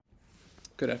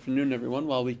Good afternoon, everyone.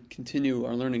 While we continue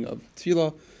our learning of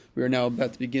Tefillah, we are now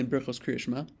about to begin Bרכos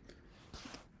Kriyat.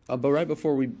 But right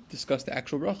before we discuss the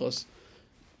actual brachos,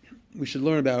 we should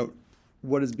learn about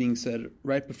what is being said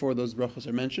right before those brachos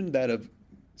are mentioned, that of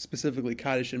specifically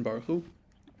Kadish and Baruch Hu.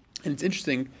 And it's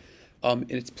interesting in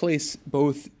its place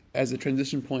both as a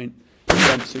transition point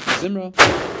from Psukei Dezimra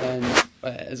and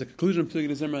as a conclusion of Psukei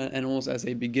Dezimra and almost as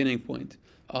a beginning point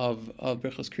of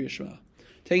Bרכos Kriyat.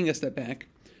 Taking a step back,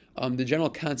 the general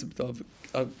concept of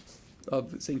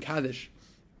saying Kadish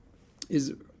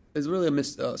is really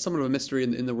somewhat of a mystery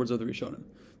in the words of the Rishonim.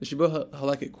 The Shibuah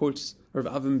Halakha quotes Rav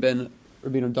Avim ben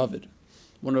Rabbeinu David,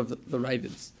 one of the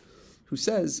Ravids, who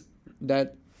says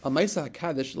that Amaisa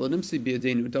Kaddish l'nimsi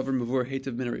b'yadenu davar mavur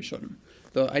heitav min Rishonim.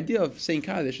 The idea of saying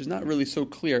Kaddish is not really so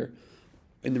clear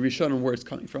in the Rishonim where it's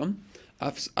coming from.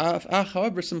 However,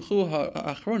 simchu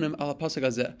ha'achronim ala pasuk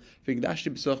hazeh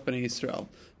v'gdashti b'soch b'nei Yisrael.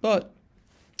 But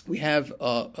we have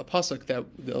a pasuk that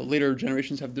the later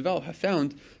generations have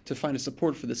found to find a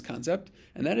support for this concept,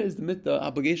 and that is the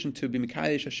obligation to be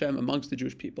Mekadesh Hashem amongst the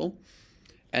Jewish people.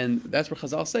 And that's where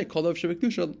Chazal say, Kol Dov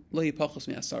Shebekdusha Lehi Pachos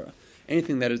Mi'asara.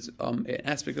 Anything that is an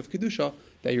aspect of Kedusha,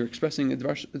 that you're expressing the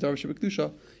Davar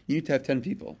Shebekdusha, you need to have 10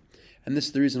 people. And this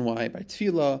is the reason why by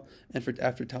Tefillah, and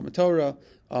after Talmud Torah,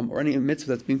 or any mitzvah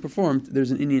that's being performed,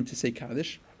 there's an Indian to say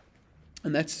Kaddish.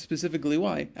 And that's specifically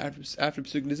why, after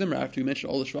Psukei Dezimra, after we mention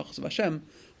all the shvachos of Hashem,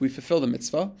 we fulfill the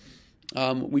mitzvah,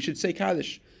 we should say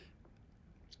Kaddish.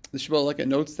 The Shibuah Halakha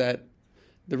notes that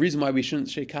the reason why we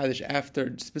shouldn't say Kaddish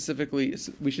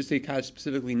we should say Kaddish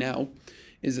specifically now,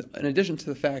 is in addition to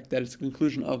the fact that it's the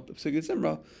conclusion of Psukei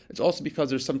Dezimra, it's also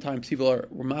because there's sometimes people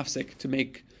were mafsik to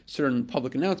make certain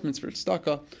public announcements for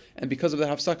tzedakah, and because of the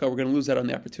hafsaka, we're going to lose out on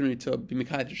the opportunity to be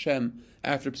Mekadesh Hashem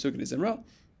after Psukei Dezimra,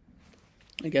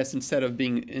 I guess, instead of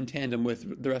being in tandem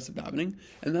with the rest of davening.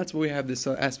 And that's where we have this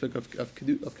aspect of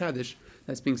Kaddish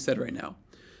that's being said right now.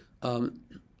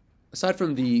 Aside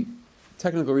from the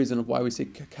technical reason of why we say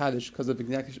Kaddish, because of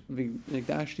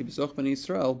V'nigdashti b'soch b'nei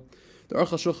Yisrael, the Aruch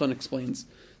HaShulchan explains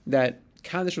that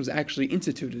Kaddish was actually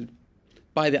instituted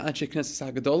by the Anshe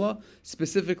Knesset HaGadola,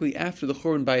 specifically after the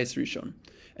Churban Bayis Rishon.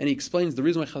 And he explains the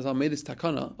reason why Chazal made this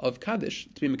takana of Kaddish,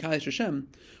 to be Mekadesh Hashem,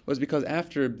 was because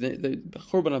after the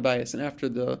Churban Bayis and after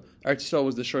the Eretz Yisrael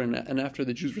was destroyed, and after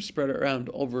the Jews were spread around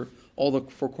over all the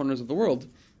four corners of the world,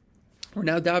 we're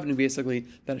now davening basically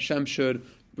that Hashem should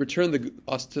return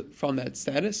us from that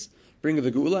status, bring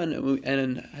the Geula,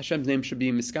 and Hashem's name should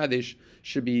be Miskadesh,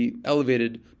 should be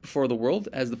elevated before the world,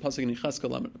 as the pasuk in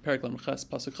Yechezkel, Perek Lamed Ches,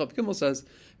 pasuk Chav Gimel says,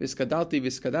 Viskadalti,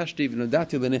 Viskadashti,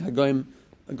 V'nodati l'nei hagoyim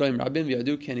rabim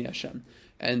v'yadu keni Hashem.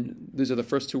 And these are the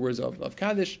first two words of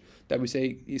Kaddish that we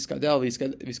say, Yiskadel,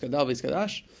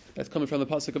 Viskadash. That's coming from the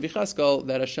pasuk of Yechezkel,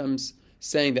 that Hashem's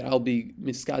saying that I'll be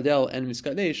Miskadel and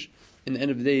Miskadesh in the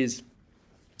end of the days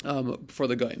before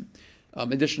the goyim.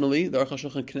 Additionally, the Aruch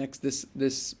HaShulchan connects this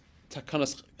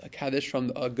Takanas Kaddish from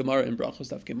the Gemara in Brachos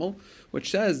Daf Gimel, which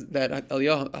says that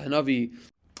Eliyahu Hanavi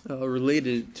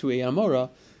related to a Amora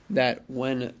that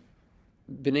when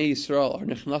Bnei Yisrael are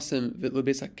nechnasim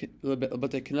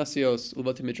l'bate kinasios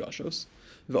l'bate midrashos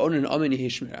v'onin amen yehi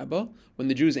shmei Rabba, when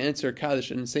the Jews answer Kaddish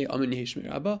and say amen yehi shmei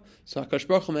Rabba, so HaKadosh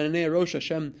Baruch Hu menanei Rosh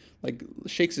Hashem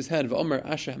shakes his head v'omer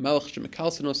asher hamelech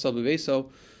shemekalseno sal b'veiso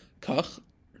kach,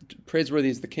 praiseworthy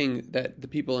is the king that the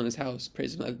people in his house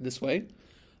praise him this way.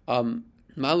 So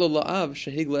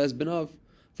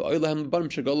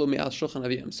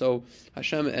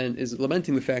Hashem is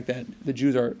lamenting the fact that the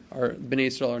Jews are Bnei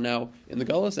Yisrael are now in the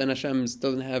Galus, and Hashem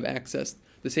doesn't have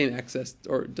the same access,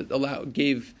 or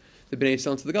gave the Bnei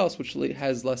Yisrael into the Galus, which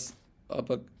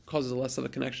causes less of a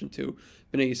connection to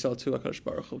Bnei Yisrael to HaKadosh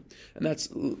Baruch Hu. And that's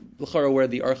l'chara where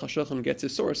the Aruch HaShulchan gets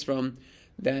his source from,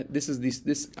 that this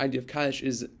idea of Kaddish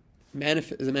is a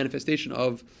manifestation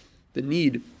of the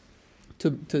need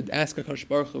to ask HaKadosh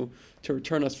Baruch Hu to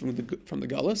return us from the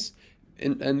Galus,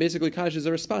 and basically Kaddish is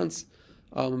a response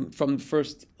from the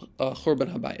first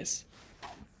Churban Habayis.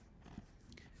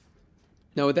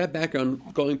 Now, with that background,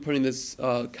 putting this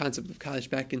concept of Kaddish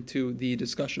back into the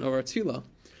discussion of our Tefillah,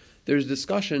 there's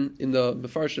discussion in the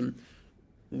Mefarshim.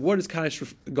 What is Kaddish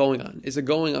going on? Is it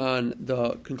going on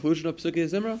the conclusion of Psukei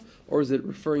Dezimra, or is it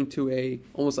referring to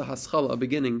almost a haschala, a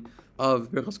beginning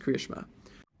of Bרכos Kriyat?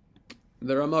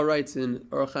 The Rama writes in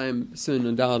Orach Chaim Sin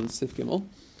and Daled Sif Gimel,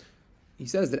 he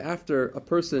says that after a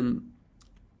person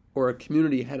or a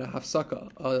community had a hafsaka,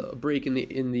 a break in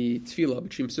the tefillah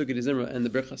between Psukei Dezimra and the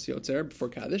Bרכos Yotzer before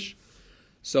Kaddish,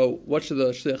 so what should the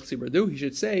Shliach Tzibur do? He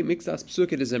should say Mikdas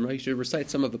Psukei Dezimra. He should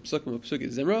recite some of the psukim of Psukei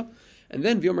Dezimra, and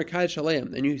then V'yomer Kaddish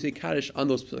Aleim, and you say Kaddish on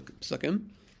those psukim,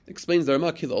 Explains the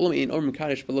Rama, because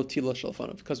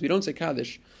we don't say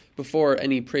Kaddish before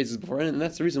any praises beforehand, and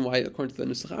that's the reason why, according to the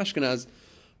Nusach Ashkenaz,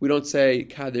 we don't say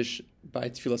Kaddish by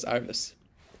Tefillas Arvis.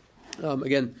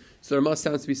 Again, so the Rama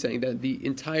sounds to be saying that the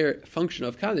entire function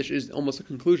of Kaddish is almost a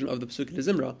conclusion of the Psukei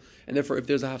Dezimra, and therefore if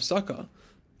there's a hafsaka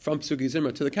from Psukei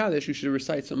Dezimra to the Kaddish, you should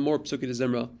recite some more Psukei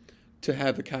Dezimra to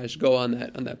have the Kaddish go on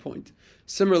that point.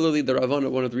 Similarly, the Ravana,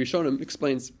 one of the Rishonim,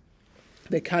 explains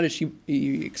that Kaddish,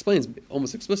 he explains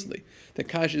almost explicitly, that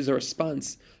Kaddish is a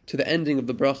response to the ending of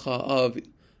the bracha of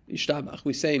Yishtabach.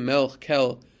 We say, Melch,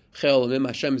 Kel, Chel, Mim,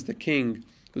 Hashem is the king,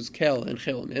 who's Kel and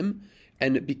Chel, Mim,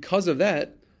 and because of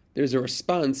that, there's a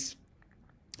response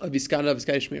of Yiskana,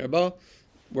 V'skai Shmei Rabba,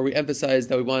 where we emphasize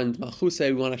that we want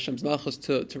Malchusei, we want Hashem's Malchus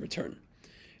to return.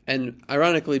 And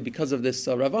ironically, because of this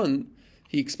Ravan,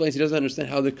 he explains he doesn't understand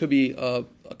how there could be a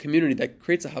community that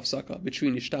creates a hafsaka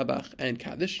between Yishtabach and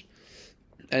Kaddish.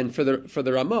 And for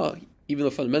the Rama, even though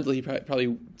fundamentally he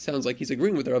probably sounds like he's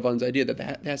agreeing with the Ravan's idea that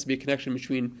there has to be a connection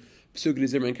between Psukei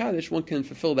Dezimra and Kaddish, one can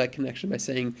fulfill that connection by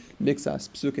saying Mixas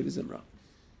Psukei Dezimra.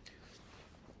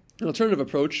 An alternative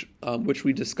approach, which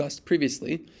we discussed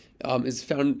previously, is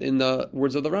found in the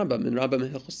words of the Rambam. In Rambam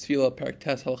Hilchos Tefillah Perek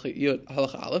Tes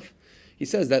Halacha Aleph, he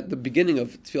says that the beginning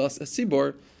of Tefillas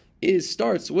Asibor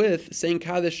starts with saying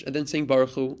Kaddish and then saying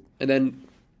Baruch Hu, and then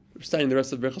reciting the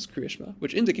rest of Bechos Kriyashma,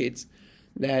 which indicates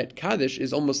that Kaddish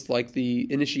is almost like the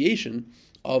initiation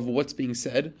of what's being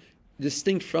said,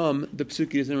 distinct from the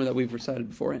Psukei Dezimra that we've recited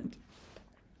beforehand.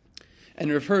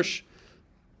 And Rav Hirsch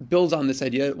builds on this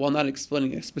idea while not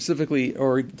explaining it specifically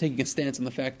or taking a stance on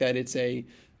the fact that it's a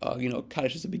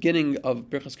Kaddish is the beginning of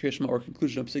Bechos Kriyashma or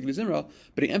conclusion of Psukei Dezimra,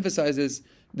 but he emphasizes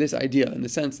this idea in the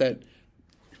sense that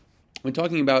when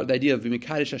talking about the idea of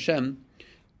Mikadesh Hashem,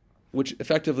 which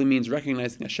effectively means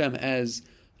recognizing Hashem as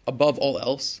above all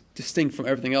else, distinct from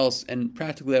everything else, and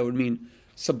practically that would mean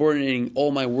subordinating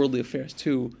all my worldly affairs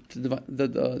to the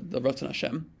Ratzon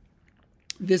Hashem.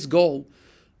 This goal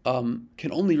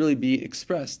can only really be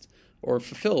expressed or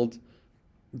fulfilled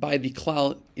by the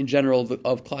klal in general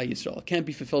of Klal Yisrael. It can't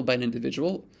be fulfilled by an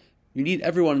individual. You need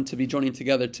everyone to be joining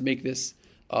together to make this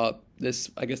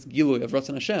Gilui of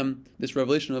Ratzon Hashem, this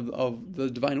revelation of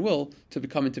the divine will, to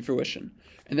become into fruition.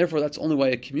 And therefore, that's only why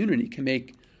a community can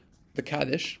make the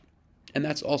Kaddish, and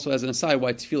that's also, as an aside,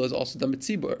 why Tefillah is also done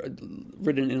B'tzibur,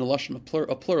 written in a lashon,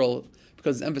 a plural,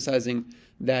 because it's emphasizing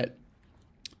that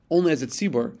only as a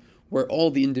tzibur, where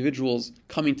all the individuals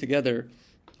coming together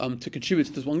to contribute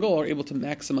to this one goal are able to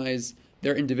maximize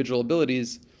their individual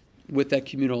abilities with that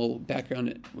communal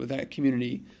background, with that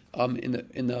community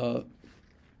in the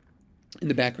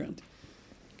background.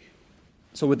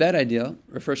 So with that idea,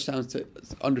 Rav Hirsch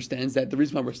understands that the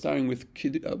reason why we're starting with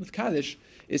Kaddish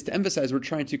is to emphasize we're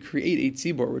trying to create a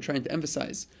tzibur. We're trying to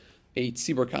emphasize a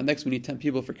tzibur context. We need 10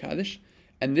 people for Kaddish.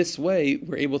 And this way,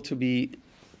 we're able to be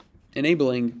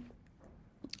enabling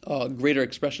a greater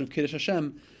expression of Kiddush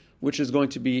Hashem, which is going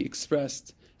to be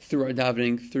expressed through our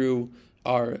davening, through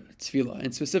our tefillah.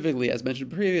 And specifically, as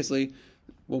mentioned previously,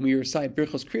 when we recite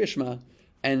Bרכos Kriyashma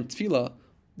and tefillah,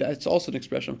 that's also an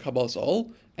expression of Kabbalas Ol,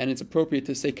 and it's appropriate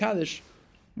to say Kaddish,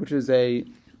 which is a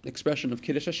expression of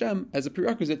Kiddush Hashem, as a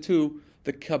prerequisite to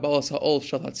the Kabbalas Ha'ol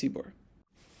Shel HaTzibur.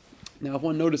 Now, if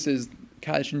one notices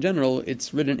Kaddish in general,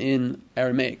 it's written in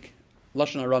Aramaic,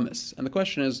 Lashon Aramis, and the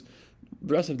question is,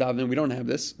 the rest of davening, we don't have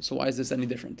this, so why is this any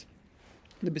different?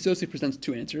 The Psukei presents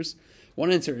two answers.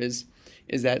 One answer is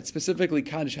that specifically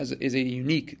Kaddish is a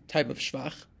unique type of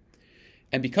shvach,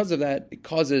 and because of that, it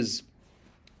causes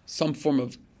some form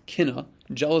of kina,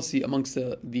 jealousy amongst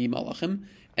the malachim,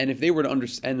 and if they were to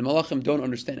understand, and the malachim don't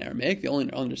understand Aramaic, they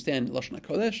only understand Lashon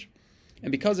HaKodesh,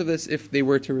 and because of this, if they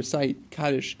were to recite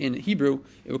Kaddish in Hebrew,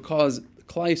 it would cause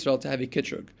Klal Yisrael to have a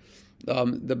kitrug.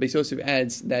 The Beis Yosef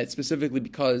adds that specifically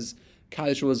because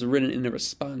Kaddish was written in a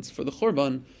response for the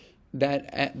Chorban,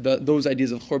 that those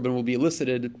ideas of Chorban will be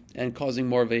elicited and causing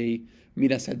more of a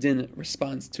Midas Hadin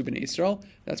response to Bnei Yisrael.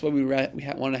 That's why we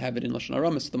want to have it in Lashon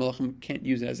Aramis, so the Malachim can't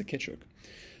use it as a kitrug.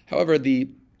 However, the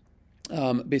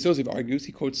Beis Yosef argues,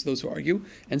 he quotes those who argue,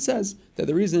 and says that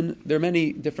the reason, there are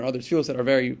many different other tefillos that are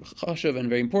very chashuv and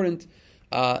very important,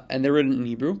 and they're written in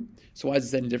Hebrew, so why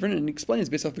is this any different? And he explains,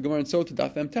 based off the Gemara and so to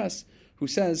Daf Mem Tes, who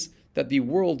says that the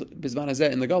world, Bizman Hazeh,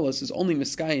 in the Galus, is only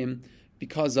miskayim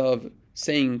because of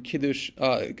saying Kaddish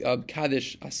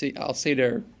al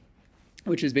Seder,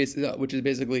 which is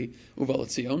basically Uval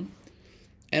Tzion,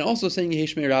 and also saying Yehi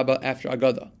Shmei Rabbah after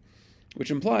Agada,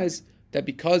 which implies that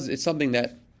because it's something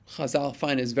that Chazal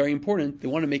find is very important, they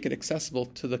want to make it accessible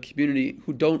to the community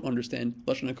who don't understand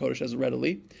Lashon HaKodesh as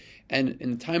readily. And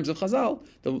in the times of Chazal,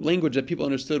 the language that people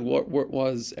understood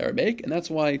was Arabic, and that's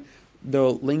why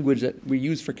the language that we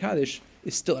use for Kaddish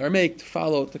is still Aramaic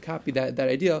to copy that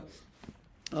idea,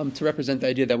 to represent the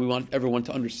idea that we want everyone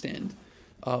to understand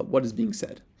what is being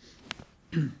said.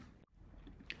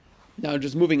 Now,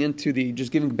 just moving into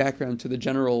just giving background to the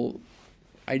general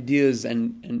ideas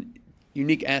and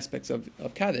unique aspects of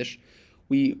Kaddish,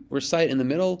 we recite in the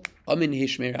middle, Amin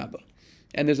Hishmei Rabba.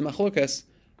 And there's a machlokas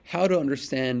how to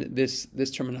understand this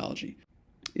terminology.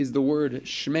 Is the word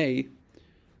Shmei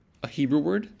a Hebrew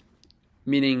word,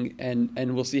 meaning,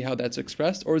 and we'll see how that's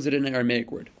expressed, or is it an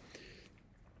Aramaic word?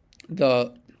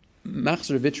 The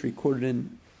Machzor Vitri, quoted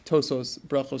in Tosos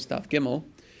Brachos Daf Gimel,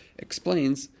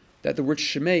 explains that the word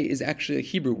Shemei is actually a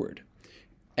Hebrew word,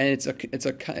 and it's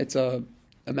a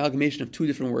amalgamation of two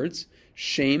different words,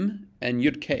 Shem and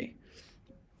Yud Kei,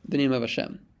 the name of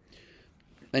Hashem.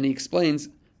 And he explains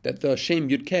that the Shem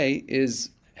Yud Kei is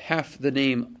half the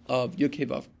name of Yud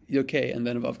Kei and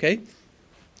then of Vav Kei,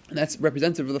 and that's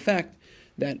representative of the fact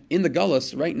that in the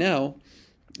Galus right now,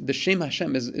 the Shem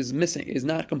Hashem is missing, is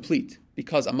not complete,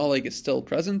 because Amalek is still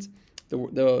present, the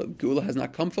Geula has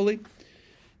not come fully,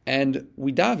 and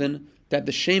we daven that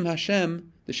the Shem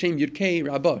Hashem, the Shem Yud Kei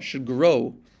Rabbah, should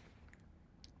grow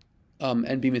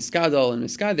and be Miskadal and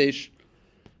Miskadesh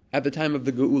at the time of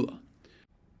the Geula.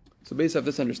 So based off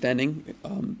this understanding,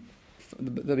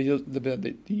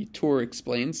 the Torah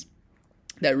explains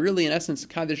that really, in essence,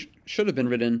 Kaddish should have been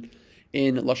written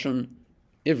in Lashon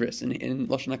Ivris, in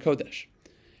Lashon HaKodesh.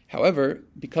 However,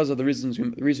 because of the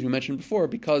reason we mentioned before,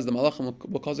 because the Malachim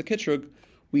will cause a kitrug,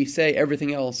 we say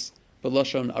everything else but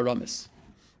Lashon Aramis.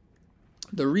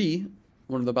 The Ri,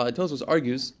 one of the Balei Tosfos,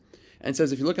 argues and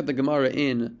says if you look at the Gemara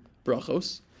in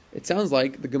Brachos, it sounds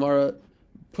like the Gemara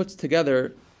puts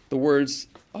together the words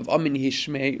of Amin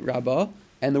Hishmei Rabbah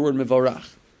and the word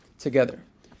Mevorach together.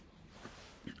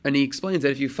 And he explains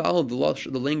that if you follow the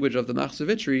language of the Machzor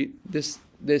Vitri,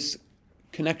 this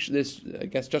connection, this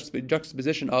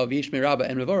juxtaposition of Yishmei Rabbah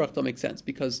and Mevorach don't make sense,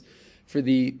 because for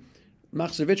the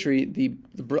Machzor Vitri,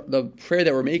 the prayer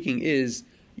that we're making is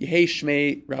Yehei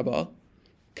Shmei Rabbah,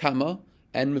 Kama,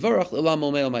 and Mevorach Ilam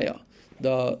Omei Maya.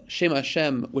 The Shem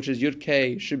Hashem, which is Yud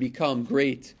Kei, should become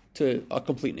great to a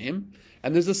complete name.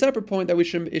 And there's a separate point that it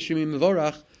should be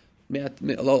Mevorach to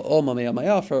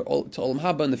Olam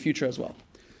Haba in the future as well.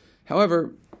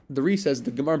 However, the Ri says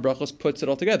the Gemara Brachos puts it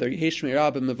all together. Yehei Shmei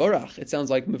Rabbah Mevorach. It sounds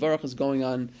like Mevorach is going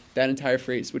on that entire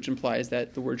phrase, which implies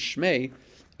that the word Shmei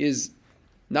is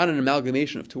not an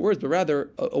amalgamation of two words, but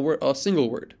rather a single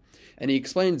word. And he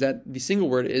explains that the single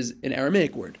word is an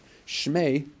Aramaic word.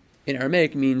 Shmei in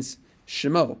Aramaic means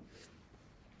Shemo,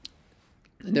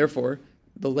 and therefore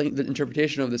the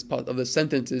interpretation of this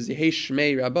sentence is Yehei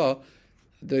Shmei Rabbah,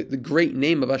 the great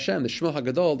name of Hashem, the Shmo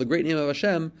HaGadol, the great name of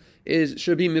Hashem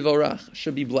should be Mivorach,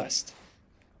 should be blessed.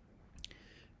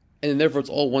 And therefore it's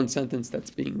all one sentence that's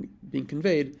being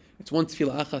conveyed. It's one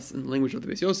Tefillah Achas in the language of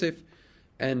the Beis Yosef,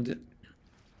 and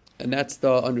that's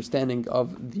the understanding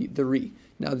of the Ri.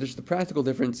 Now, there's the practical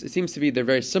difference. It seems to be they're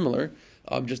very similar.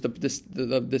 Just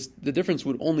the difference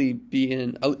would only be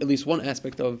in at least one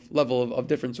aspect of level of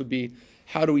difference would be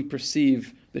how do we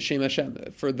perceive the Shem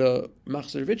Hashem. For the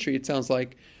Machzor Vitri, it sounds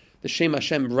like the Shem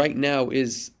Hashem right now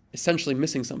is essentially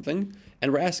missing something,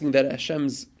 and we're asking that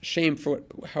Hashem's Shem, for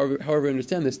however we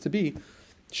understand this to be,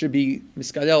 should be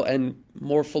miskadel and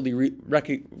more fully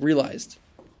realized.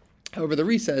 However, the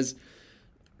Ri says,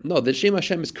 no, the Shem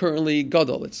Hashem is currently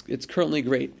gadol, it's currently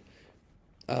great.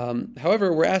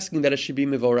 However, we're asking that it should be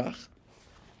mivorach,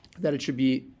 that it should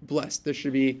be blessed. There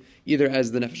should be either,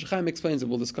 as the Nefesh Chaim explains, and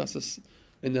we'll discuss this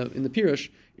in the Pirush,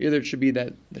 either it should be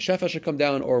that the Shefa should come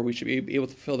down, or we should be able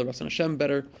to fulfill the Ratzon Hashem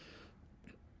better.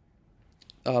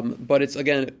 But it's,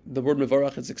 again, the word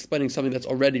mivorach is explaining something that's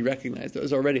already recognized. There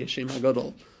is already a Shem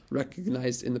HaGadol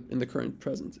recognized in the current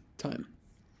present time.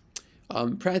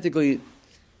 Practically,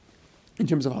 in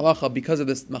terms of halacha, because of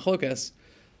this machlokas,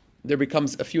 there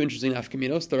becomes a few interesting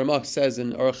nafkaminos. The Ramach says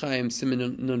in Orach Chaim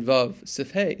Siman Nun Vav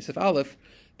Sif Aleph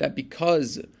that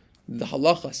because the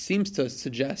halacha seems to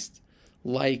suggest,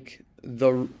 like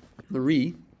the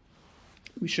Ri,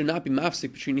 we should not be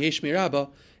mafsik between Yehei Shmei Rabbah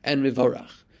and Mivorach.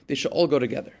 They should all go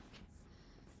together,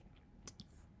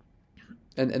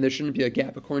 and there shouldn't be a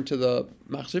gap. According to the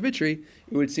Machzor Vitri,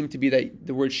 it would seem to be that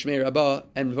the word Shmei Rabbah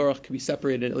and Mivorach can be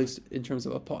separated, at least in terms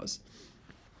of a pause.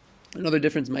 Another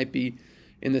difference might be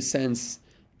in the sense,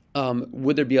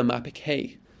 would there be a mapik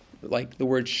hey? Like the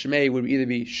word Shmei would either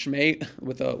be Shmei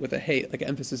with a hey, like an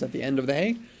emphasis at the end of the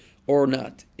hey, or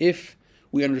not. If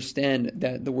we understand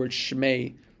that the word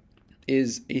Shmei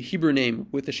is a Hebrew name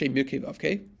with the Shem Yud Kei Vav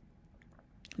Kei,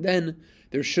 then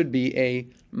there should be a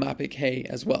mapik hey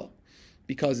as well,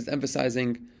 because it's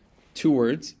emphasizing two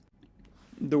words,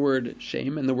 the word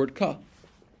shem and the word ka.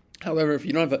 However, if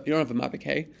you don't have a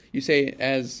mapik, you say it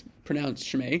as pronounced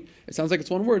shmei. It sounds like it's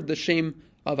one word, the shem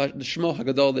of the shmo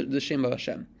hagadol, the shem of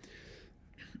Hashem.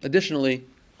 Additionally,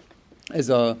 as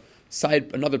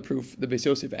another proof, the Beis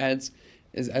Yosef adds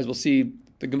is, as we'll see,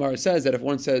 the Gemara says that if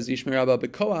one says Yishmei Rabba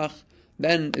b'koach,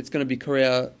 then it's going to be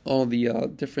korea all the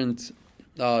different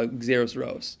gzeros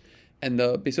rows. And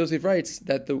the Beis Yosef writes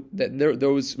that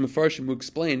those mefarshim who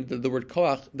explained that the word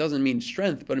koach doesn't mean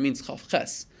strength, but it means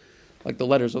chavches, like the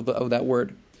letters of that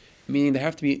word, meaning there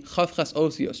have to be chavches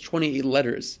osios, 28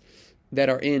 letters that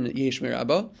are in Yishmei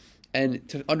Rabba, and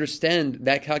to understand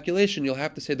that calculation, you'll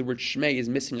have to say the word shmei is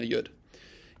missing a yud.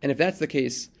 And if that's the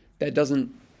case, that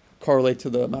doesn't correlate to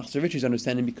the Machzor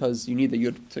understanding, because you need the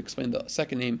yud to explain the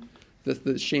second name,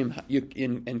 the shem yuk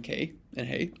in and k and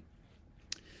hey.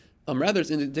 Rather, it's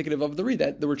indicative of the word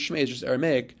shmei is just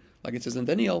Aramaic, like it says in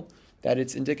Daniel, that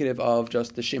it's indicative of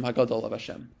just the shem hagadol of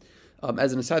Hashem.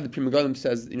 As an aside, the Pri Megadim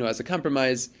says, as a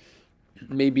compromise,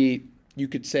 maybe you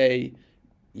could say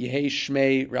Yehei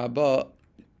Shmei Rabbah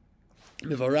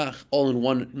Mivarach all in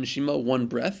one neshima, one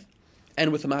breath,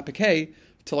 and with a mapikei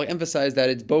to emphasize that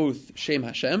it's both Shem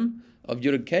Hashem of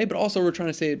Yud K, but also we're trying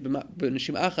to say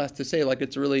neshima achas to say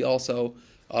it's really also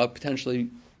potentially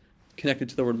connected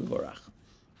to the word Mivarach.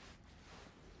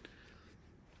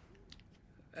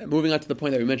 Moving on to the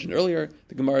point that we mentioned earlier,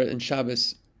 the Gemara in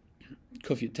Shabbos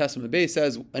Kuf Yud Tes Amud Beis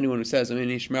says anyone who says Amin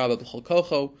Yishmei Rabba b'chol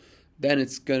kocho, then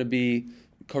it's going to be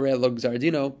Koreh lo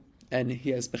Gzardino, and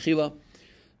he has Bechila.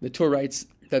 The Torah writes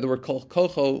that the word kol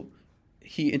kocho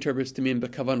he interprets to mean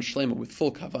b'kavan shlema, with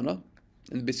full kavana.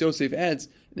 And the Beis Yosef adds,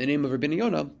 in the name of Rabbeinu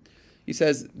Yonah, he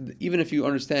says even if you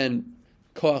understand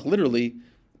koach literally,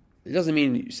 it doesn't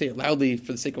mean you say it loudly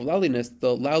for the sake of loudliness.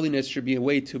 The loudliness should be a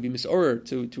way to be misorder,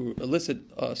 to elicit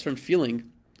a certain feeling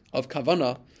of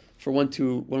kavana for when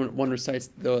one recites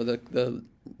the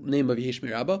name of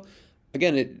Yishmei Rabba.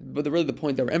 Again, but really the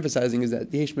point that we're emphasizing is that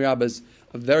Yishmei Rabba is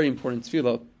a very important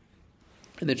tefillah,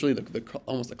 and it's really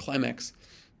almost the climax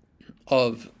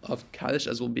of Kadish,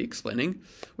 as we'll be explaining,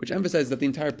 which emphasizes that the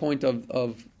entire point of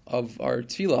our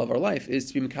tefillah, of our life,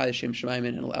 is to be Mekadesh Shem Shemaim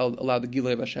and allow the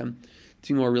Gilui of Hashem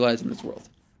to be more realized in this world.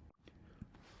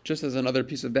 Just as another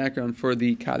piece of background for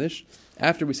the Kadish,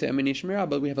 after we say Amin Yishmei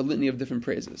Rabba, we have a litany of different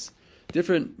praises.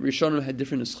 Different Rishonim had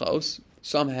different nuschaos.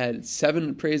 Some had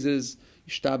 7 praises,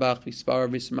 Yishtabach, Yispar,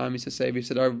 Yismam, Yisaseh,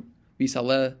 Yisadar,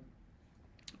 Yisaleh,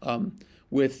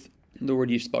 with the word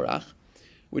Yisparach,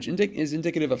 which is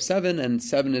indicative of 7, and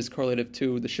 7 is correlative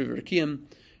to the Shiva Rakiyim.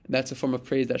 That's a form of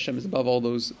praise that Hashem is above all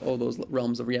those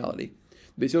realms of reality.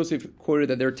 Beis Yosef quoted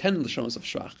that there are 10 Lashonos of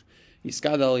Shvach: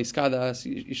 Yiskadal, Yiskadas,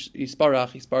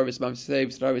 Yisparach, Yispar, Yismam, Yisaseh,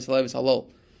 Yisadar, Yisaleh, Yisalol,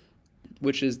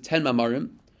 which is 10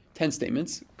 mamarim, 10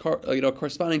 statements,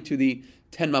 corresponding to the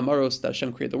 10 mamaros that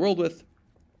Hashem created the world with.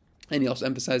 And he also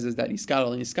emphasizes that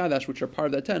Yiskadal and Yiskadash, which are part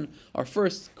of that 10, are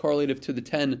first correlative to the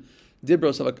 10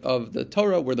 dibros of the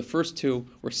Torah, where the first 2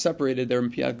 were separated, they're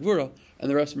in Piyat Gvura, and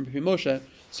the rest are in Pi Moshe.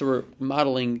 So we're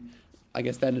modeling, I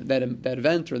guess, that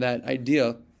event or that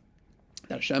idea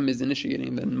that Hashem is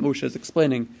initiating, then Moshe is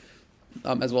explaining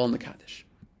as well in the Kadish.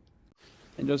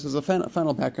 And just as a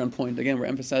final background point, again, we're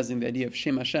emphasizing the idea of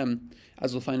Shem Hashem,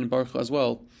 as we'll find in Baruch as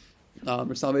well. Rav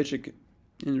Soloveitchik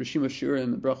in Rishima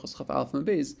Shiurim, Brachos Chaf Aleph and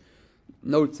Beis,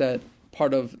 notes that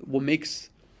part of what makes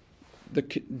the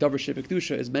Davar Shebek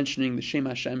Kedusha is mentioning the Shem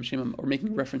Hashem, or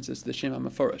making references to the Shem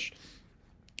HaMeforish.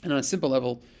 And on a simple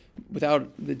level, without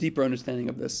the deeper understanding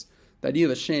of this, the idea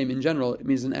of a Shem in general, it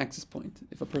means an access point.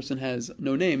 If a person has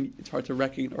no name, it's hard to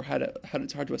recognize, or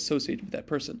it's hard to associate with that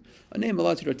person. A name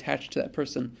allows you to attach to that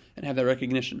person and have that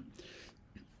recognition.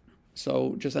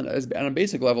 So, just on a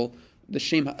basic level, the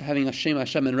Shem, having a Shem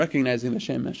Hashem and recognizing the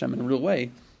Shem Hashem in a real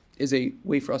way, is a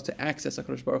way for us to access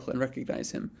HaKadosh Baruch Hu and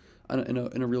recognize Him in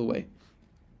a real way.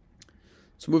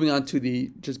 So moving on to the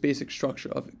just basic structure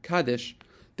of Kadish,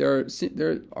 there are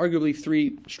arguably 3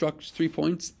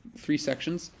 points, 3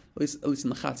 sections, at least in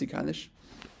the Chatzi Kadish.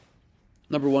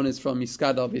 Number 1 is from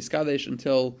Yiskadal V'Yiskadesh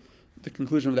until the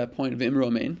conclusion of that point of Imro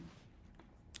Amen,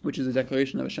 which is a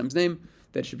declaration of Hashem's name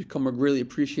that should become more greatly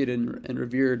appreciated and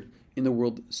revered in the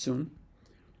world soon.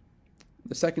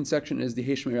 The second section is the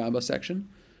Yishmei Rabba section,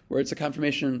 where it's a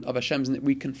confirmation of Hashem's name.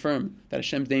 We confirm that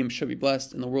Hashem's name should be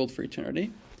blessed in the world for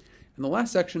eternity. And the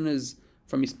last section is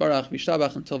from Yisparach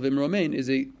V'Yishtabach until V'Imro Amen, is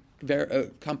a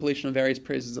compilation of various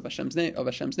praises of Hashem's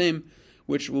name,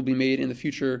 which will be made in the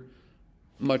future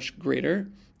much greater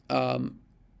and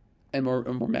more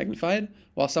magnified,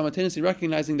 while simultaneously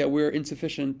recognizing that we're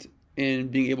insufficient in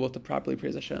being able to properly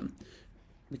praise Hashem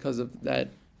because of that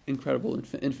incredible,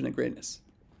 infinite greatness.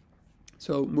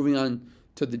 So moving on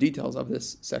to the details of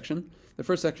this section. The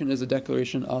first section is a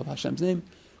declaration of Hashem's name,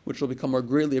 which will become more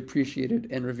greatly appreciated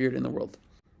and revered in the world.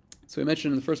 So we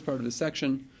mentioned in the first part of this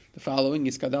section the following: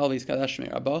 Yiskadal v'yiskadash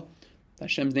shmei Rabba.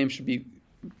 Hashem's name should be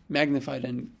magnified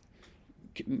and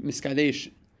miskadesh,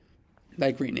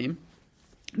 that great name.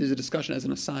 There's a discussion as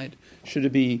an aside: should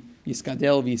it be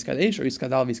Yiskadel v'yiskadesh or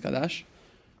Yiskadal v'yiskadash?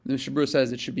 The Mishabur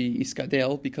says it should be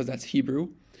Yiskadel because that's Hebrew.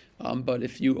 But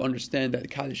if you understand that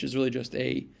Kadish is really just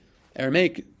a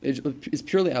Aramaic, is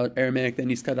purely Aramaic, then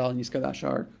Yiskadal and Yiskadash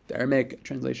are the Aramaic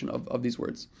translation of these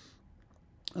words.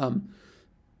 On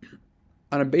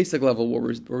a basic level, what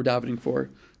we're davening for,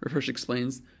 Rav Hirsch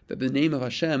explains that the name of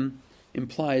Hashem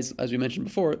implies, as we mentioned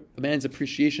before, a man's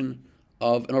appreciation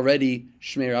of an already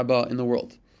Shmei Rabbah in the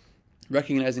world,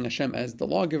 recognizing Hashem as the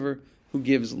lawgiver who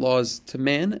gives laws to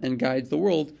man and guides the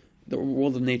world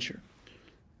of nature.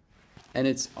 And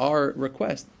it's our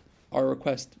request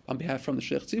on behalf from the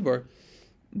Sheikh Tzibor,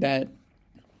 that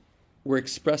we're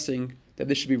expressing that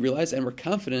this should be realized, and we're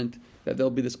confident that there'll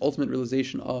be this ultimate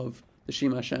realization of the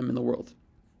Shema Hashem in the world.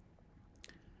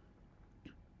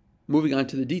 Moving on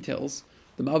to the details,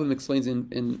 the Malbim explains in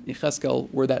Yecheskel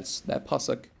where that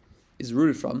pasuk is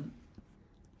rooted from.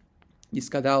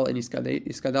 Yiskadal and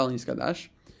Yiskadash.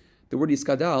 The word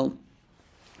Yiskadal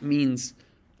means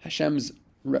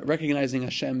recognizing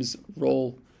Hashem's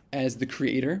role as the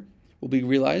creator will be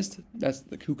realized. That's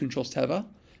who controls Teva.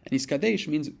 And Yiskadesh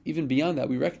means even beyond that,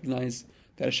 we recognize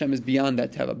that Hashem is beyond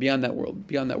that Teva, beyond that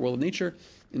world of nature.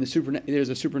 There's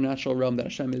a supernatural realm that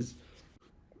Hashem is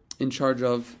in charge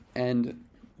of, and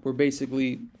we're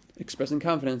basically expressing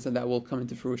confidence that will come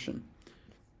into fruition.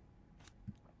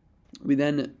 We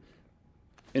then,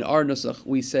 in our nusach,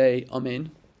 we say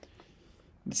Amen.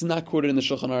 This is not quoted in the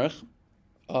Shulchan Aruch,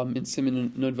 in Siman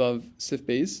Nudvav Sif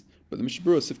Beis, but the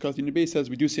Mishabura Sif Kati Nudbeis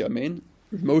says we do say Amen.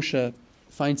 Rav Moshe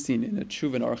Feinstein in a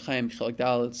Tshuva in Orach Chaim Chelek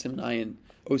Dalet Siman Ayin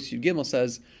Osiyud Gimel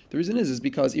says the reason is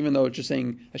because even though just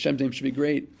saying Hashem's name should be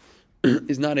great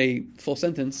is not a full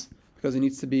sentence, because it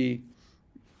needs to be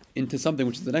into something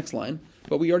which is the next line,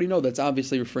 but we already know that's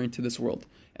obviously referring to this world,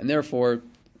 and therefore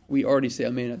we already say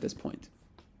Amen at this point.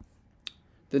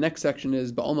 The next section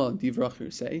is Ba'alma Divrach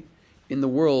Hirusei, in the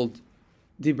world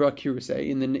Divrach Hirusei,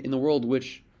 in the world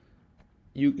which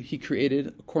he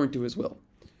created according to his will.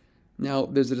 Now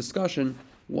there's a discussion: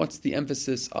 what's the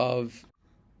emphasis of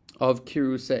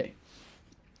Kirusei?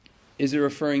 Is it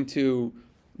referring to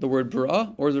the word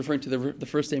bara, or is it referring to the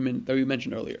first statement that we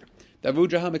mentioned earlier? The Avu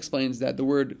Jaham explains that the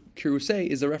word Kirusei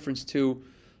is a reference to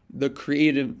the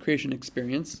creation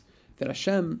experience, that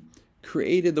Hashem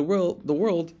created the world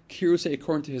Kirusei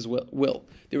according to his will.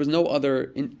 There was no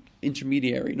other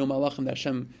intermediary, no malachim that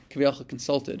Hashem Kaviyach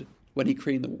consulted when he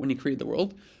created the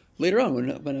world. Later on,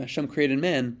 when Hashem created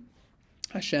man,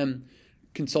 Hashem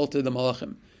consulted the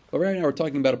malachim. But right now we're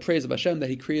talking about a praise of Hashem that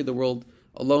he created the world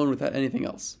alone without anything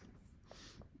else.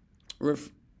 Rav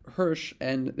Hirsch,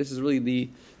 and this is really the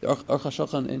Aruch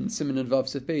HaShulchan in Siman and Vav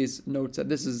Sif Beis, notes that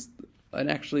this is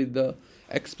actually the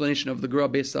explanation of the Gra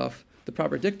based off the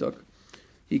proper diktuk.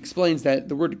 He explains that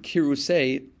the word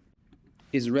kirusei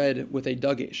is read with a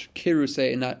dagesh,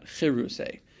 kirusei and not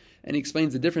chirusei. And he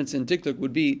explains the difference in diktuk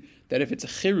would be that if it's a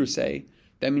chirusei,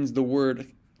 that means that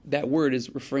word is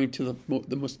referring to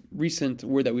the most recent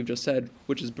word that we've just said,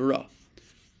 which is bara.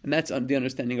 And that's the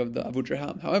understanding of the Avu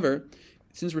Jaham. However,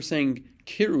 since we're saying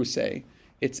kirusei,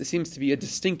 it seems to be a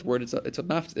distinct word. There's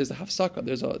a hafsaka.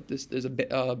 There's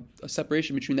a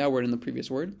separation between that word and the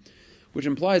previous word, which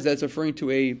implies that it's referring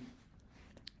to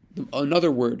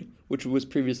another word which was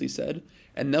previously said.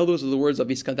 And now those are the words of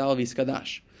Yiskadal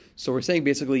v'Yiskadash. So we're saying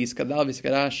basically Yiskadal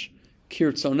v'Yiskadash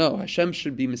kirtzono. Hashem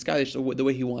should be miskadesh the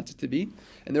way he wants it to be.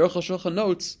 And the Aruch HaShulchan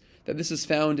notes that this is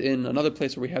found in another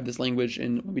place where we have this language.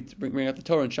 When we bring out the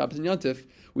Torah in Shabbos and Yontif,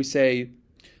 we say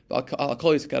Al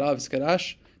kol Yiskadav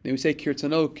v'Yiskadash. Then we say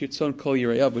kirtzono, kirtzon kol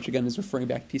yirayav, which again is referring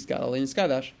back to Yiskadal and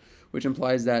Yiskadash, which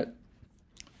implies that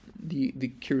the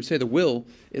kirusei, the will,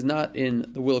 is not in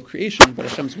the will of creation, but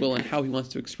Hashem's will and how he wants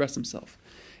to express himself.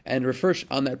 And Rav Hirsch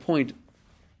on that point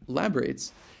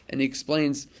elaborates, and he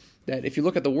explains that if you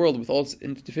look at the world with all its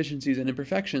deficiencies and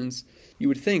imperfections, you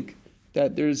would think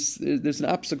that there's an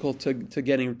obstacle to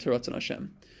getting to Ratzon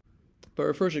Hashem. But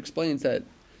Rav Hirsch explains that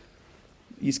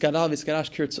Yiskadav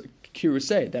v'Yiskadash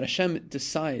kirusei, that Hashem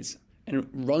decides and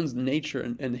runs nature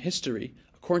and history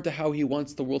according to how he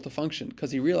wants the world to function.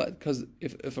 Because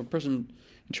if a person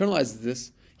internalizes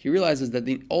this, he realizes that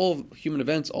all of human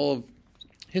events, all of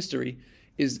history,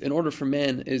 is in order for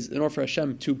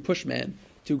Hashem to push man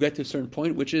to get to a certain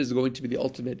point, which is going to be the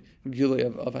ultimate gilui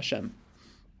of Hashem.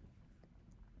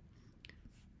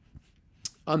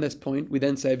 On this point, we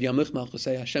then say V'yamlich Malchus,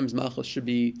 say Hashem's Malchus should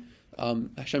be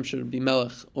Hashem should be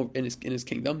Melech in his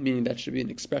kingdom, meaning that should be an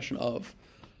expression of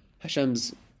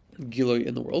Hashem's Gilui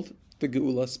in the world, the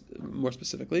Geula more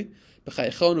specifically. In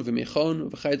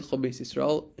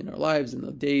our lives, in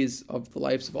the days of the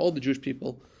lives of all the Jewish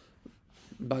people,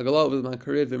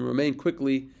 remain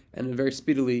quickly and very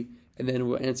speedily, and then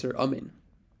we'll answer Amen.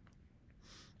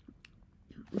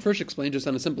 First explained just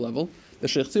on a simple level, the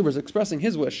Sheikh Tzibur is expressing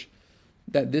his wish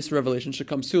that this revelation should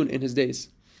come soon in his days.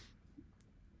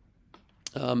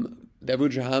 The Abu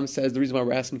Jaham says the reason why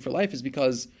we're asking for life is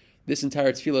because this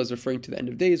entire tefillah is referring to the end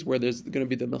of days where there's going to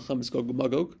be the Melchamas Gog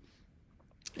Magog,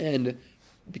 and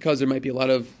because there might be a lot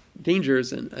of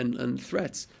dangers and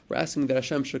threats, we're asking that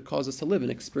Hashem should cause us to live and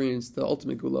experience the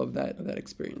ultimate gula of that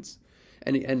experience.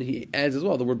 And he adds as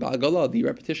well the word Ba'agalah, the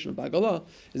repetition of Ba'agalah,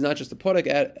 is not just a poetic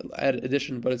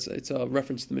addition, but it's a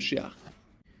reference to the Mashiach.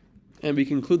 And we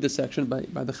conclude this section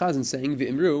by the Chazan saying,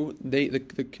 V'imru,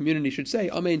 the community should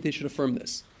say, Amen, they should affirm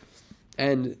this.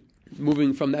 And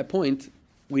moving from that point,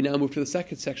 we now move to the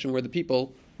second section where the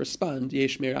people respond,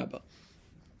 Yesh Me'Rabba.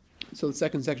 So the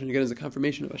second section again is a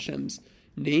confirmation of Hashem's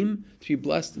name to be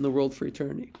blessed in the world for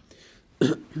eternity.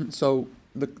 So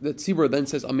the Tzibur then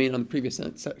says Amen on the previous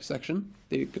section.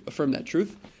 They affirm that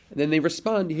truth. And then they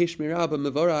respond, Yesh Me'Rabba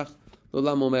Mevorach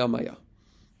L'olam Omei Maya.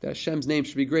 That Hashem's name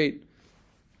should be great,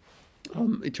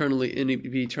 eternally, and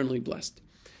be eternally blessed.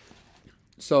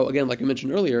 So again, like I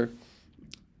mentioned earlier,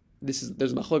 there's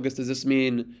machlokas. Does this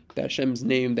mean that Hashem's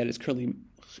name that is currently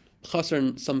chaser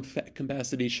in some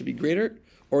capacity should be greater,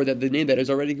 or that the name that is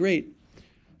already great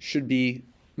should be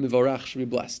mivorach, should be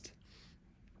blessed?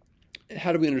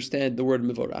 How do we understand the word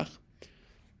mivorach?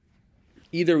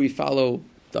 Either we follow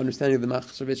the understanding of the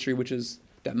Machzor V'Tzri, which is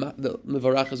that the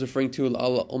mivorach is referring to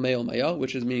al omei al maya,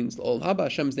 which means ol haba,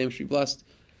 Hashem's name should be blessed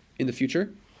in the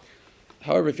future.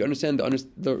 However, if you understand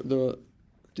the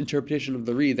interpretation of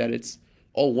the Ri, that it's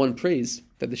all one praise,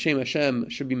 that the Shem Hashem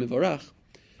should be mivorach,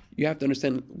 you have to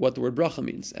understand what the word bracha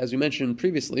means. As we mentioned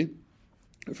previously,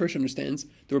 the first understands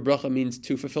the word bracha means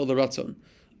to fulfill the ratzon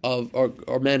of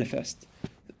or manifest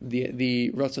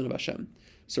the ratzon of Hashem.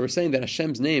 So we're saying that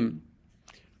Hashem's name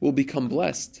will become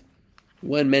blessed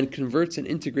when man converts and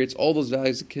integrates all those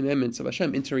values and commandments of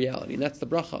Hashem into reality, and that's the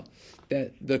bracha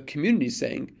that the community is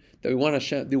saying that we want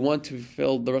Hashem, they want to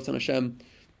fulfill the ratzon of Hashem,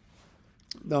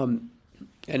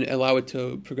 and allow it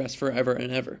to progress forever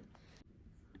and ever.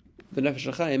 The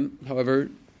Nefesh HaChaim, however,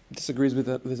 disagrees with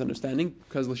his understanding,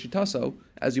 because L'shitaso,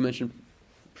 as you mentioned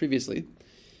previously,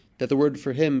 that the word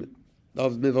for him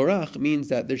of mivorach means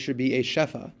that there should be a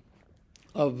shefa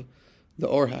of the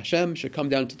Or Hashem should come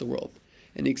down to the world.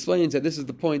 And he explains that this is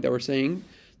the point that we're saying,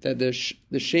 that the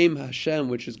Shem Hashem,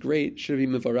 which is great, should be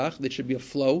mivorach, there should be a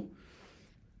flow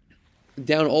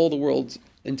down all the worlds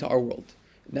into our world.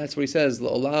 And that's what he says. The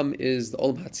Olam is the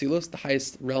Olam Hatzilus, the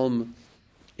highest realm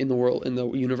in the world, in the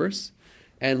universe,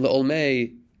 and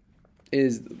Le'olmei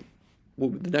is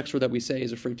the next word that we say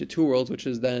is referring to two worlds, which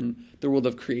is then the world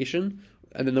of creation,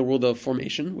 and then the world of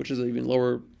formation, which is an even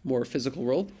lower, more physical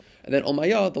world, and then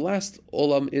Olmaya, the last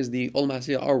Olam, is the Olam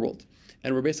Hasiyah, our world,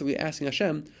 and we're basically asking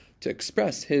Hashem to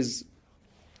express His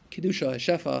Kedusha,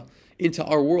 Shefa, into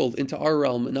our world, into our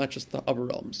realm, and not just the upper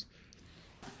realms.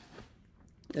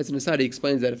 As an aside, he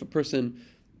explains that if a person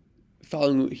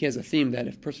he has a theme that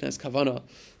if a person has kavana,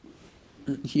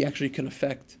 he actually can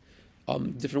affect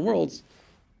different worlds,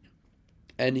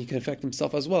 and he can affect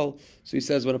himself as well. So he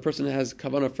says when a person has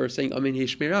kavana for saying Amen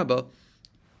Yishmei Rabba,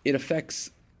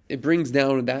 it brings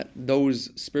down those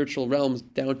spiritual realms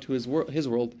down to his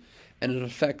world, and it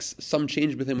affects some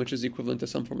change with him, which is equivalent to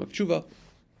some form of tshuva,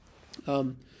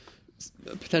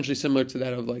 potentially similar to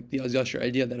that of like the Az Yashir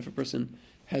idea that if a person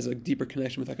has a deeper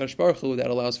connection with HaKadosh Baruch Hu, that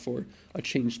allows for a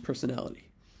changed personality.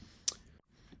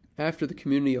 After the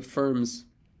community affirms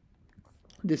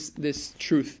this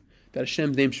truth that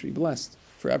Hashem's name should be blessed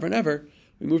forever and ever,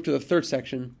 we move to the third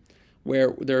section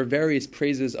where there are various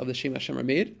praises of the Shem Hashem are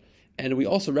made, and we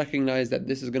also recognize that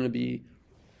this is going to be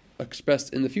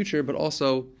expressed in the future, but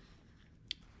also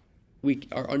we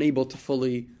are unable to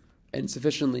fully and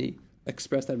sufficiently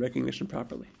express that recognition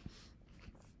properly.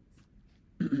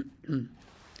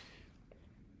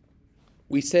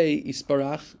 We say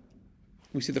Isparach,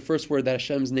 we see the first word that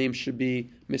Hashem's name should be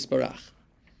Misparach.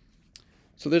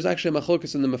 So there's actually a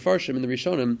machlokas in the Mefarshim, in the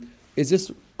Rishonim. Is this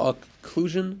a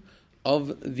conclusion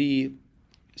of the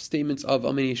statements of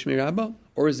Amen Yishmei Rabba,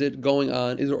 or is it going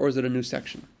on, or is it a new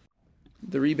section?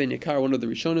 The Rebbe Yakar, one of the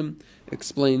Rishonim,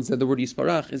 explains that the word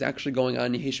Yisparach is actually going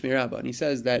on Yishmei Rabba, and he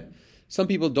says that some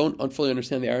people don't fully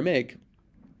understand the Aramaic,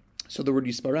 so the word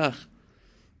Yisparach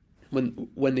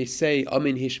when they say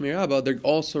Amin Hishmei Rabba, they're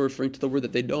also referring to the word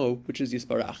that they know, which is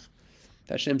Yisparach,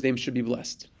 that Hashem's name should be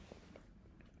blessed.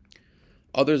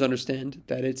 Others understand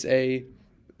that it's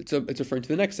referring to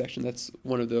the next section. That's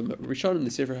one of the Rishonim,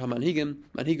 the Sefer HaManhigim,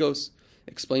 Manhigos,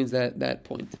 explains that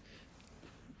point.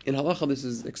 In Halacha, this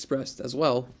is expressed as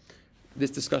well.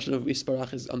 This discussion of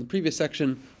Yisparach is on the previous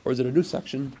section, or is it a new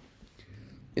section?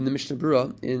 In the Mishnah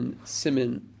Berurah, in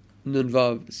Siman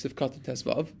Nunvav Sivkat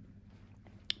Tesvav,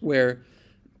 where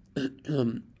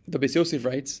the Beis Yosef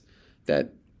writes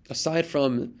that aside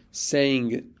from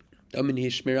saying Amin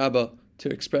Hishmei Rabba to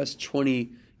express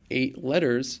 28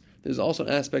 letters, there's also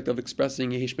an aspect of expressing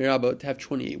Hishmei Rabba to have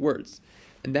 28 words.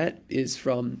 And that is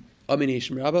from Amin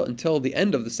Hishmei Rabba until the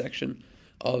end of the section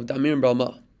of Damir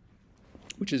Balma,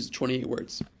 which is 28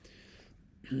 words.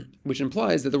 Which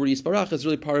implies that the word Yisparach is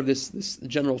really part of this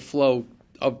general flow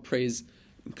of praise,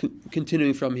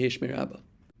 continuing from Hishmei Rabba.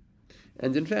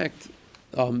 And in fact,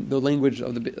 the language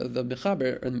of the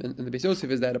Mechaber and the Beis Yosef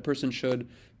is that a person should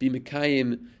be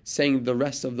Mekayim, saying the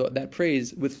rest of that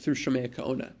praise through Shomei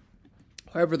Ka'ona.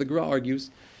 However, the Gra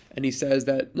argues, and he says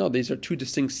that no, these are two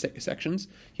distinct sections.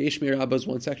 Hishmei Rabba is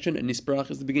one section, and Yisparach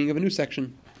is the beginning of a new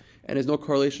section, and there's no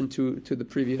correlation to the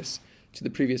previous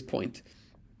point.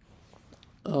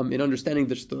 In understanding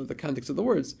the context of the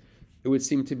words, it would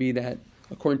seem to be that,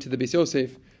 according to the Beis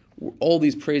Yosef, all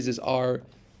these praises are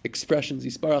expressions,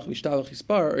 Yisparach, Vishtabach,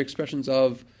 Yispar, are expressions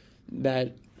of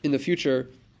that in the future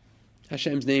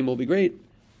Hashem's name will be great,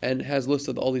 and has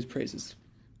listed all these praises.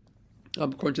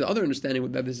 According to the other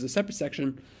understanding, that this is a separate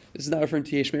section, this is not referring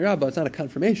to Hishmei Rabba, it's not a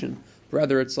confirmation, but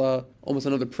rather it's almost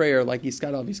another prayer like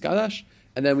Yiskadav, Yiskadash,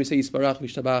 and then we say Yisparach,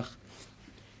 Vishtabach,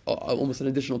 almost an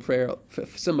additional prayer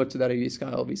similar to that of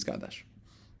Yiskadav, Yiskadash.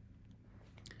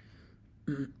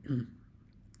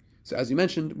 So as you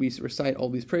mentioned, we recite all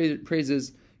these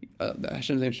praises, that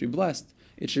Hashem's name should be blessed,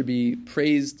 it should be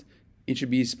praised, it should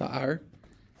be Yispa'ar.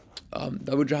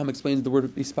 The Abu Jaham explains the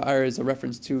word Yispa'ar is a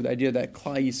reference to the idea that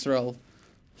Klal Yisrael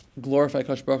glorify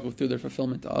Kadosh Baruch Hu through their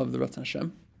fulfillment of the Ratzon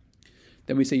Hashem.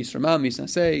 Then we say Yisramam,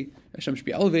 Yisnaseh, Hashem should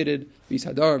be elevated,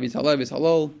 Yishadar, Yishalev,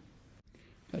 Yishalol.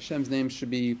 Hashem's name should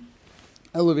be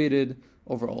elevated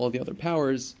over all the other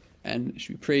powers, and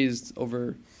should be praised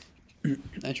over,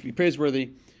 and should be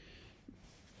praiseworthy.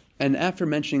 And after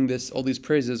mentioning all these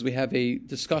praises, we have a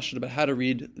discussion about how to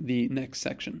read the next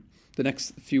section, the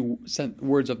next few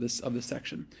words of this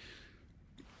section.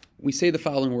 We say the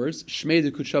following words: Shmei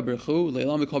Dekutsha Berchu,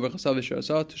 Leilam V'Kol Berchasav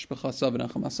V'Shirasa, Tushbachasa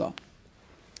V'Nachamasa.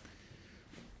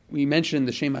 We mentioned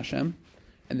the Shem Hashem,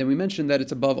 and then we mentioned that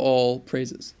it's above all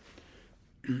praises.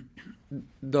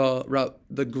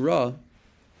 The Gra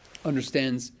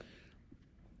understands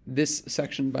this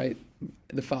section by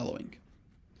the following.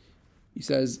 He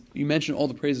says, you mentioned all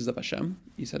the praises of Hashem.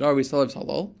 He said, Arvi Salav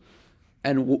Halal.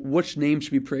 And which name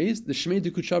should be praised? The Shmei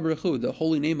Dekutsha Baruch Hu, the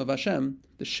holy name of Hashem,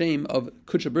 the shame of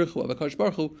Kutsha Baruch Hu, of HaKadosh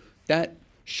Baruch Hu, that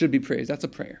should be praised. That's a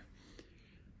prayer.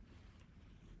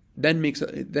 Then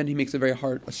he makes a very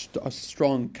hard, a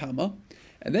strong comma.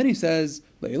 And then he says,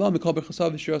 Le'ilam Mikol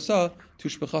Berchasav V'Shirasa,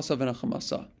 Tushbechasa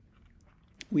V'Nachamasa.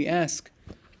 We ask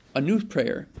a new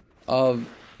prayer of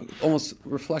almost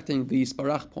reflecting the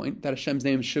Yisparach point, that Hashem's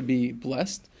name should be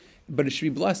blessed, but it should be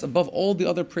blessed above all the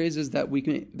other praises that we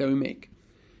make.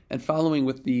 And following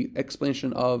with the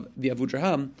explanation of the Abu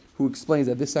Jaham, who explains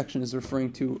that this section is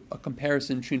referring to a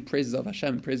comparison between praises of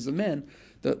Hashem and praises of man,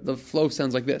 the flow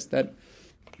sounds like this, that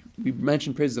we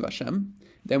mention praises of Hashem,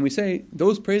 then we say,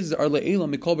 those praises are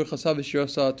le'ela mikol berchasav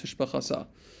v'shirasa tushbachasa,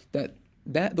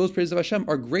 that those praises of Hashem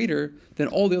are greater than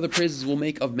all the other praises we'll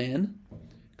make of man,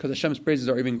 because Hashem's praises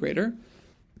are even greater,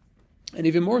 and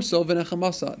even more so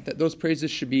v'nechamasa, that those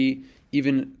praises should be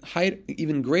even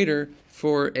greater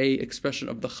for a expression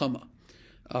of the chama.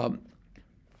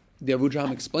 The Abu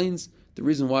Jaham explains the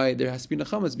reason why there has to be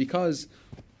nechama is because,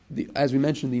 as we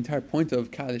mentioned, the entire point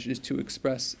of Kadish is to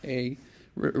express a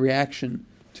reaction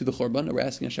to the Chorban. We're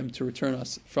asking Hashem to return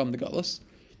us from the Galus,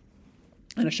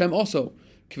 and Hashem also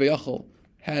Kivayachol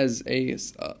has a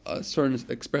certain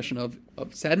expression of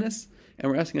sadness, and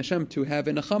we're asking Hashem to have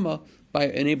a nechama by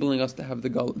enabling us to have the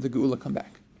Geula come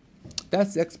back.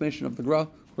 That's the explanation of the Gra.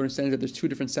 We're understanding that there's two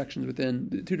different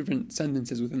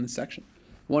sentences within this section.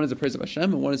 One is the praise of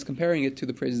Hashem, and one is comparing it to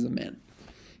the praises of man.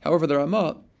 However, the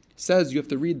Ramah says you have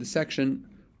to read the section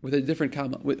with a different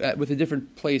comma, with a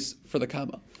different place for the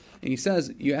comma. And he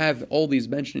says you have all these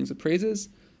mentionings of praises.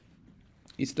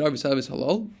 And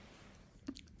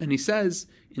he says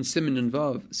in Siman and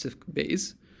Vav Sif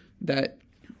Beis that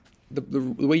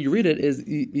the way you read it is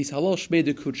Yishalal Shmei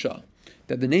Dekutsha,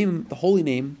 that the holy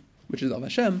name, which is of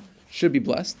Hashem, should be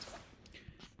blessed.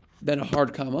 then a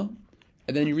hard comma,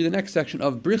 and then you read the next section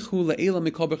of Brichu le'ela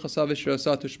mikol b'chasav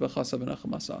v'shirasa tushbechasa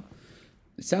v'nachamasa.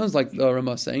 It sounds like the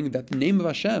Rama is saying that the name of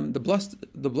Hashem, the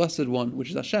blessed one, which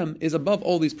is Hashem, is above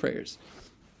all these prayers,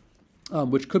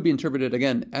 which could be interpreted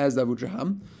again as the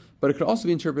Avudraham, but it could also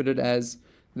be interpreted as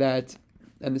that,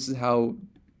 and this is how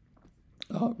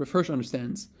Rav Hirsch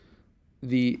understands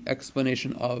the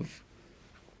explanation of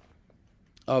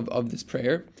this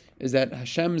prayer, is that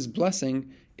Hashem's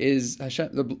blessing is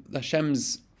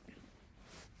Hashem's,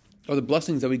 or the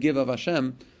blessings that we give of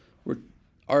Hashem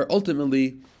are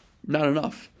ultimately not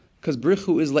enough, because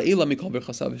Brichu is la'ila mikol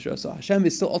b'chasav v'shirasa. Hashem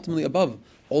is still ultimately above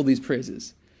all these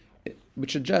praises,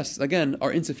 which suggests again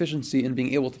our insufficiency in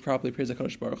being able to properly praise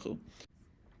HaKadosh Baruch Hu.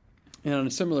 And on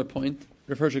a similar point,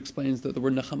 Rav Hirsch explains that the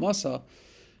word nechamasa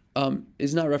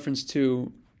is not reference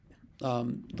to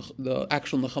the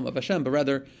actual Nechama of Hashem, but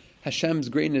rather Hashem's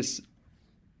greatness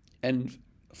and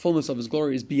fullness of His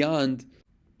glory is beyond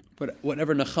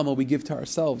whatever Nechama we give to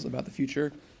ourselves about the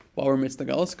future while we're amidst the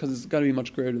galus, because it's got to be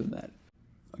much greater than that.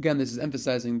 Again, this is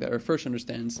emphasizing that Rav Hirsch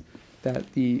understands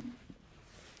that the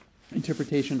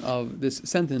interpretation of this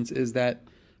sentence is that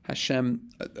Hashem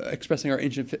expressing our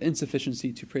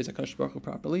insufficiency to praise HaKadosh Baruch Hu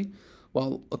properly,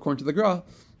 while according to the Gra,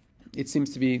 it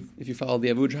seems to be, if you follow the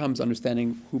Avudraham's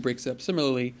understanding, who breaks it up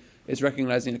similarly, is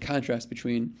recognizing a contrast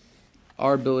between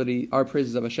our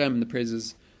praises of Hashem and the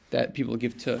praises that people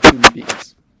give to human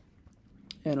beings.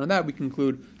 And on that we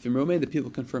conclude V'mromei, the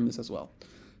people confirm this as well.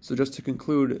 So just to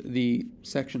conclude the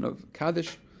section of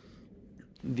Kadish,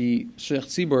 the Sheikh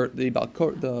Tzibur,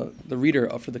 the reader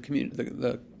for the community,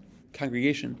 the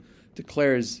congregation,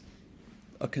 declares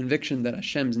a conviction that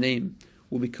Hashem's name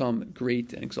will become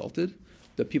great and exalted.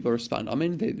 The people respond,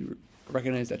 Amen. They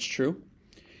recognize that's true,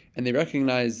 and they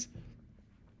recognize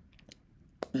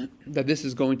that this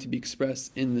is going to be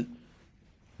expressed in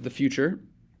the future,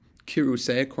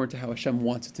 Kirusei, according to how Hashem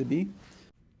wants it to be.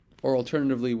 Or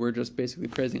alternatively, we're just basically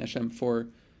praising Hashem for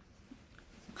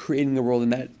creating the world,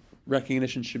 and that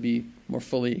recognition should be more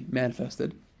fully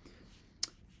manifested.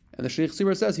 And the Sheikh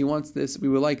Tzibur says he wants this, we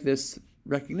would like this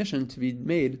recognition to be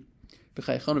made in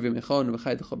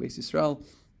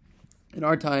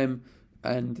our time,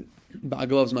 and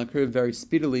Ba'agalov's Makriv very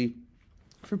speedily,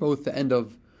 for both the end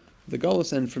of the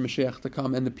Galus and for Mashiach to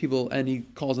come, and the people, and he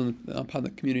calls upon the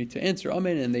community to answer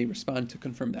Amen, and they respond to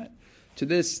confirm that. To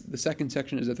this, the second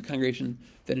section is that the congregation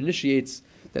that initiates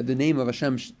that the name of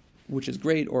Hashem, which is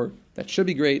great, or that should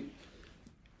be great,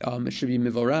 it should be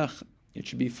Mivorach, it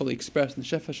should be fully expressed, and the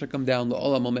Shefa should come down to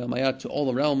all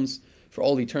the realms for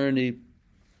all eternity.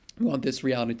 We want this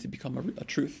reality to become a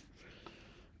truth.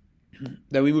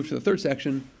 Then we move to the third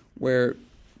section, where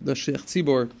the Sheikh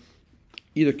Tzibur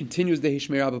either continues the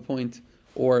Hishmei Rabbah point,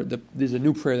 or there's a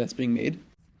new prayer that's being made,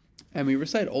 and we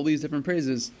recite all these different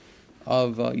praises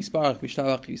of Yisparach,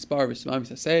 V'Shtabach, Yispar, V'Simam,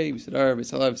 V'Sasei, V'Sadar,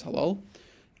 V'Salav, V'Halal,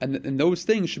 and those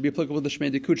things should be applicable to Shmei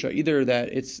Dekucha, either that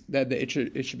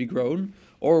it should be grown,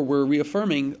 or we're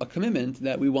reaffirming a commitment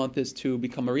that we want this to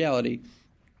become a reality.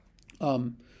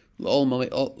 That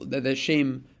the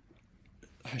Shem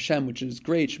Hashem, which is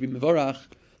great, should be Mevorach,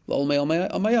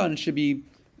 and it should be,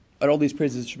 and all these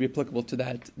praises should be applicable to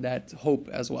that hope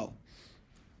as well.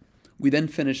 We then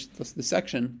finish the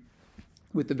section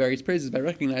with the various praises by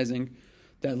recognizing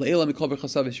that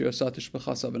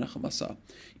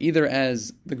either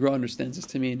as the Gra understands this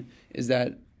to mean, is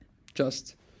that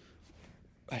just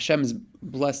Hashem's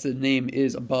blessed name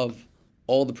is above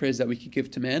all the praise that we could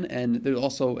give to man, and there's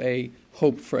also a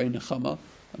hope for a nechama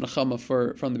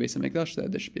from the Beis HaMikdash,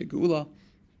 that there should be a geula.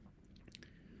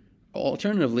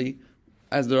 Alternatively,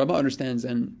 as the Rabbah understands,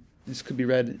 and this could be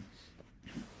read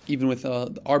even with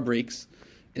our breaks,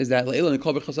 is that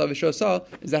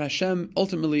Hashem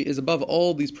ultimately is above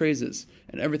all these praises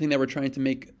and everything that we're trying to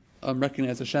make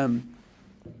recognize Hashem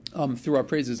through our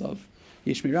praises of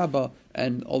Yishmi Rabbah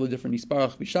and all the different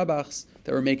Yisparach Vishabachs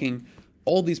that we're making.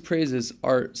 All these praises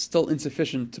are still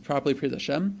insufficient to properly praise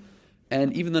Hashem,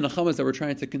 and even the nechamas that we're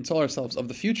trying to console ourselves of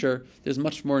the future, there's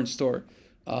much more in store.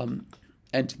 And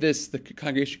to this, the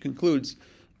congregation concludes,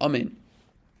 Amen,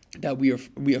 that we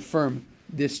affirm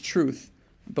this truth,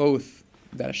 both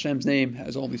that Hashem's name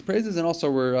has all these praises, and also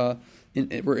we're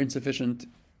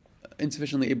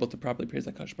insufficiently able to properly praise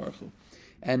HaKadosh Baruch Hu.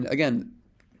 And again,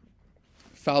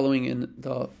 following in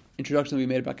the introduction that we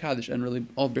made about Kadish and really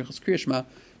all of Bechos Kriyat,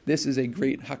 this is a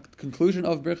great conclusion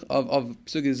of Psukei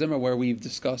Dezimra, where we've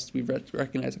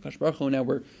recognized HaKadosh Baruch Hu, and now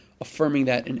we're affirming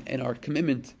that in our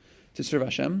commitment to serve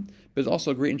Hashem. But it's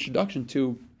also a great introduction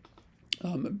to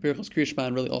Bechos Kriyat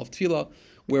and really all of Tefillah,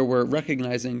 where we're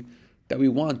recognizing that we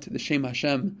want the Shem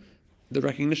Hashem the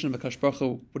recognition of Hakadosh Baruch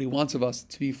Hu, what He wants of us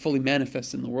to be fully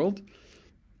manifest in the world.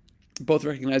 Both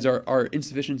recognize our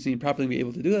insufficiency in properly being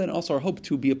able to do that, and also our hope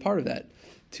to be a part of that,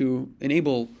 to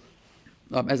enable,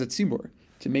 as a tzibur,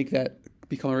 to make that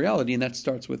become a reality, and that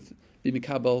starts with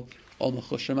b'mikabel al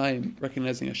malchus shamayim,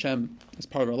 recognizing Hashem as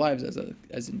part of our lives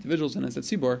as individuals and as a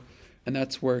tzibur, and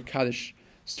that's where Kadish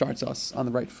starts us on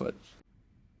the right foot.